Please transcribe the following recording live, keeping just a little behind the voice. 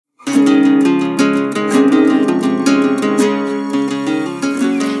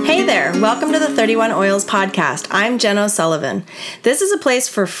Welcome to the 31 Oils podcast. I'm Jen OSullivan. This is a place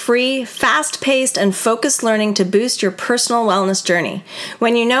for free, fast-paced, and focused learning to boost your personal wellness journey.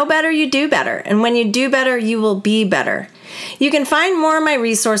 When you know better, you do better. And when you do better, you will be better. You can find more of my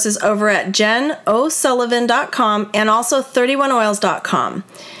resources over at jenosullivan.com and also 31oils.com.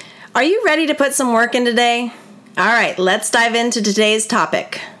 Are you ready to put some work in today? All right, let's dive into today's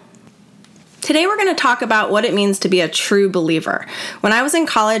topic. Today we're going to talk about what it means to be a true believer. When I was in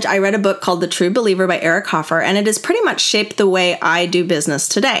college, I read a book called The True Believer by Eric Hoffer, and it has pretty much shaped the way I do business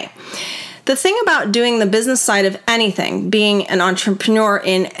today. The thing about doing the business side of anything, being an entrepreneur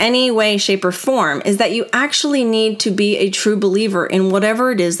in any way, shape, or form, is that you actually need to be a true believer in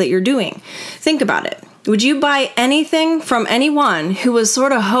whatever it is that you're doing. Think about it. Would you buy anything from anyone who was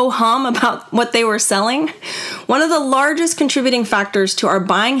sort of ho-hum about what they were selling? One of the largest contributing factors to our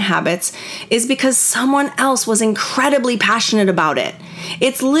buying habits is because someone else was incredibly passionate about it.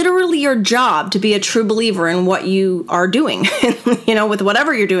 It's literally your job to be a true believer in what you are doing, with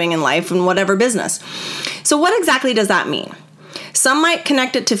whatever you're doing in life and whatever business. So what exactly does that mean? Some might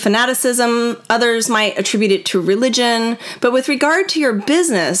connect it to fanaticism, others might attribute it to religion, but with regard to your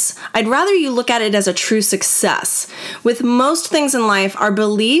business, I'd rather you look at it as a true success. With most things in life, our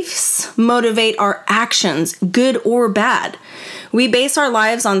beliefs motivate our actions, good or bad. We base our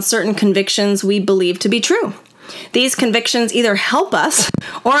lives on certain convictions we believe to be true. These convictions either help us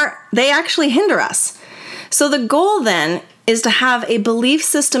or they actually hinder us. So the goal then is to have a belief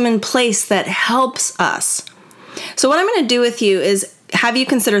system in place that helps us. So what I'm going to do with you is have you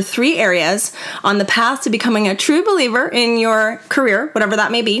consider 3 areas on the path to becoming a true believer in your career, whatever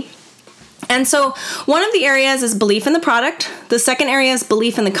that may be. And so one of the areas is belief in the product. The second area is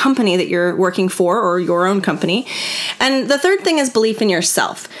belief in the company that you're working for or your own company. And the third thing is belief in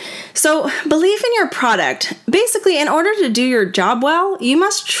yourself. So belief in your product, basically in order to do your job well, you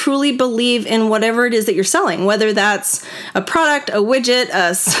must truly believe in whatever it is that you're selling, whether that's a product, a widget,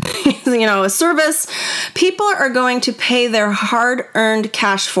 a service. People are going to pay their hard-earned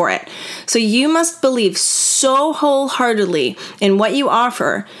cash for it. So you must believe so wholeheartedly in what you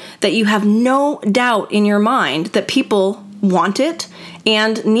offer that you have no doubt in your mind that people want it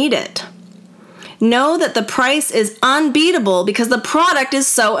and need it. Know that the price is unbeatable because the product is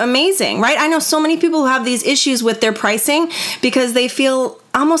so amazing, right? I know so many people who have these issues with their pricing because they feel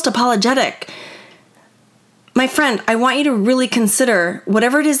almost apologetic. My friend, I want you to really consider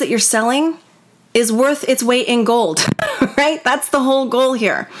whatever it is that you're selling is worth its weight in gold, right? That's the whole goal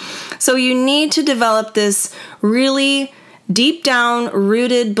here. So you need to develop this really deep down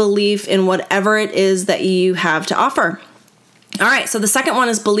rooted belief in whatever it is that you have to offer. All right, so the second one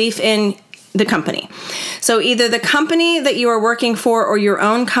is belief in the company. So either the company that you are working for or your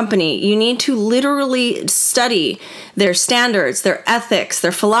own company, you need to literally study their standards, their ethics,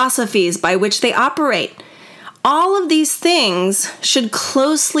 their philosophies by which they operate. All of these things should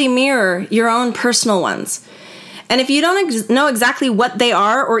closely mirror your own personal ones. And if you don't know exactly what they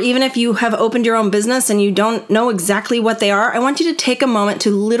are, or even if you have opened your own business and you don't know exactly what they are, I want you to take a moment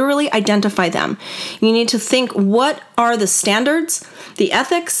to literally identify them. You need to think, what are the standards, the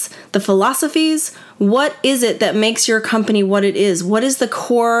ethics, the philosophies? What is it that makes your company what it is? What is the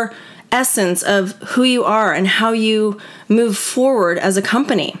core essence of who you are and how you move forward as a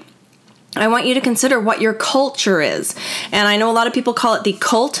company? I want you to consider what your culture is. And I know a lot of people call it the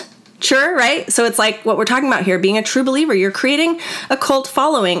cult. Sure, right? So it's like what we're talking about here, being a true believer. You're creating a cult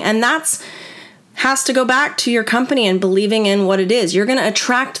following, and that's has to go back to your company and believing in what it is. You're going to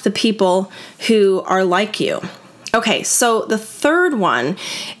attract the people who are like you. Okay, so the third one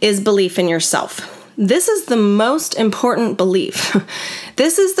is belief in yourself. This is the most important belief.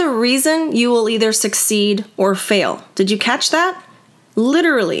 This is the reason you will either succeed or fail. Did you catch that?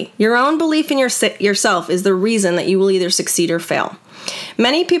 Literally, your own belief in yourself is the reason that you will either succeed or fail.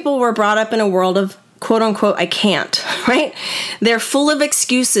 Many people were brought up in a world of quote unquote, I can't, right? They're full of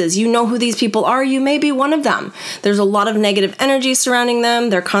excuses. You know who these people are. You may be one of them. There's a lot of negative energy surrounding them.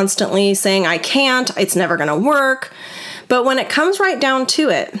 They're constantly saying, I can't, it's never going to work. But when it comes right down to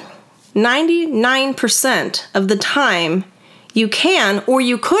it, 99% of the time you can, or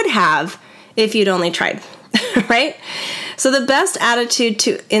you could have if you'd only tried, right? So the best attitude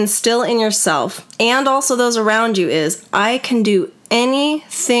to instill in yourself and also those around you is, I can do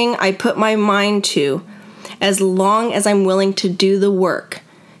anything I put my mind to as long as I'm willing to do the work.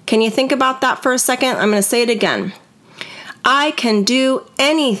 Can you think about that for a second? I'm going to say it again. I can do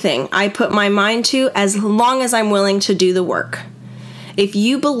anything I put my mind to as long as I'm willing to do the work. If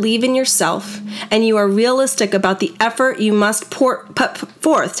you believe in yourself and you are realistic about the effort you must put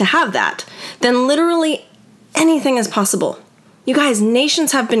forth to have that, then literally anything is possible. You guys,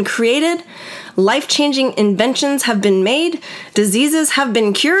 nations have been created, life-changing inventions have been made, diseases have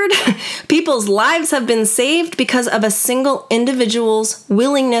been cured, people's lives have been saved because of a single individual's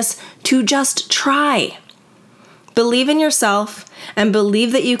willingness to just try. Believe in yourself and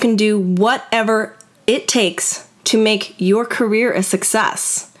believe that you can do whatever it takes to make your career a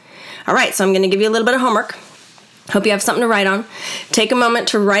success. All right, so I'm going to give you a little bit of homework. Hope you have something to write on. Take a moment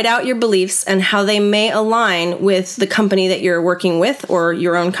to write out your beliefs and how they may align with the company that you're working with or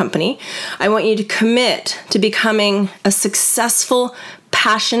your own company. I want you to commit to becoming a successful,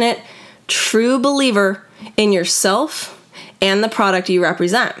 passionate, true believer in yourself and the product you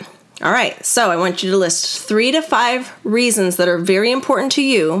represent. All right, so I want you to list 3 to 5 reasons that are very important to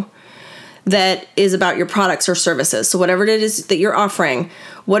you that is about your products or services. So whatever it is that you're offering,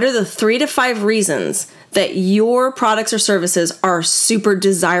 what are the 3 to 5 reasons that your products or services are super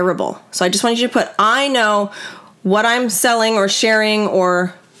desirable? So I just want you to put, I know what I'm selling or sharing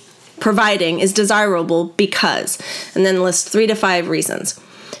or providing is desirable because, and then list 3 to 5 reasons.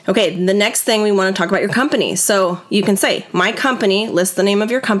 Okay, the next thing we want to talk about your company. So you can say, my company, list the name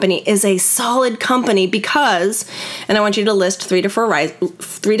of your company, is a solid company because, and I want you to list 3 to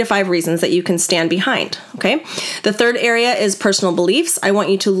 5 reasons that you can stand behind. Okay. The third area is personal beliefs. I want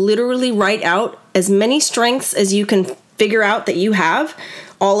you to literally write out as many strengths as you can figure out that you have.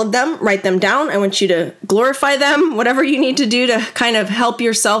 All of them, write them down. I want you to glorify them, whatever you need to do to kind of help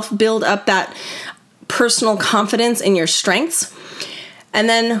yourself build up that personal confidence in your strengths. And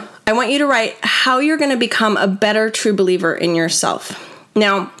then I want you to write how you're going to become a better true believer in yourself.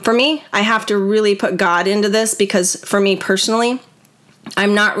 Now, for me, I have to really put God into this because for me personally,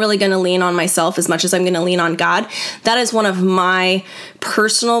 I'm not really going to lean on myself as much as I'm going to lean on God. That is one of my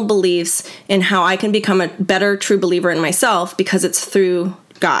personal beliefs in how I can become a better true believer in myself because it's through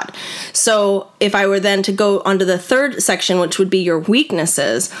God. So if I were then to go onto the third section, which would be your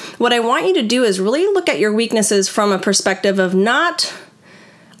weaknesses, what I want you to do is really look at your weaknesses from a perspective of not,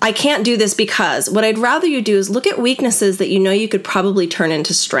 I can't do this because. What I'd rather you do is look at weaknesses that you know you could probably turn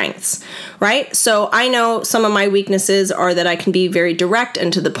into strengths, right? So I know some of my weaknesses are that I can be very direct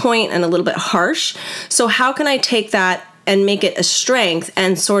and to the point and a little bit harsh. So how can I take that and make it a strength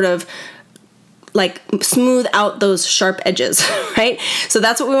and sort of like smooth out those sharp edges, right? So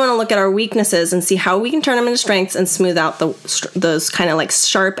that's what we want to look at our weaknesses and see how we can turn them into strengths and smooth out those kind of like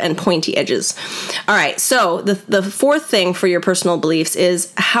sharp and pointy edges. All right, so the fourth thing for your personal beliefs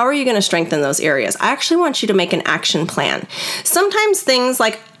is how are you going to strengthen those areas? I actually want you to make an action plan. Sometimes things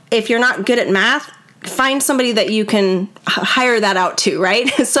like if you're not good at math, find somebody that you can hire that out to, right?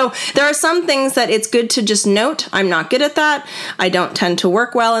 So there are some things that it's good to just note, I'm not good at that. I don't tend to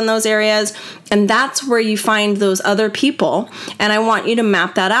work well in those areas. And that's where you find those other people. And I want you to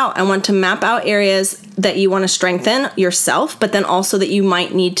map that out. I want to map out areas that you want to strengthen yourself, but then also that you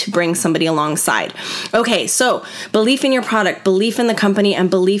might need to bring somebody alongside. Okay, so belief in your product, belief in the company,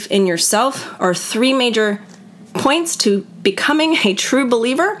 and belief in yourself are 3 major points to becoming a true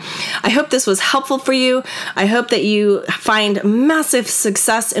believer. I hope this was helpful for you. I hope that you find massive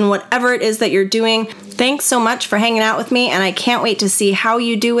success in whatever it is that you're doing. Thanks so much for hanging out with me, and I can't wait to see how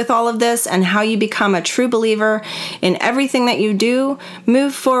you do with all of this and how you become a true believer in everything that you do.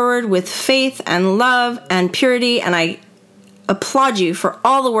 Move forward with faith and love and purity, and I applaud you for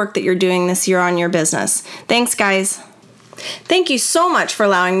all the work that you're doing this year on your business. Thanks, guys. Thank you so much for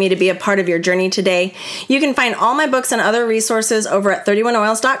allowing me to be a part of your journey today. You can find all my books and other resources over at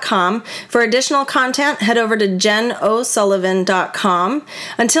 31oils.com. For additional content, head over to OSullivan.com.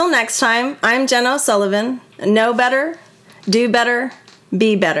 Until next time, I'm Jen O'Sullivan. Know better, do better,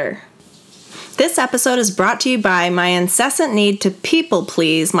 be better. This episode is brought to you by my incessant need to people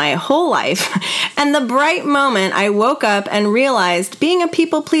please my whole life and the bright moment I woke up and realized being a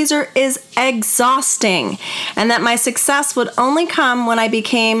people pleaser is exhausting and that my success would only come when I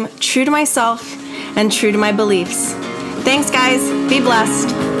became true to myself and true to my beliefs. Thanks, guys. Be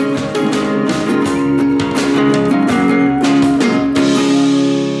blessed.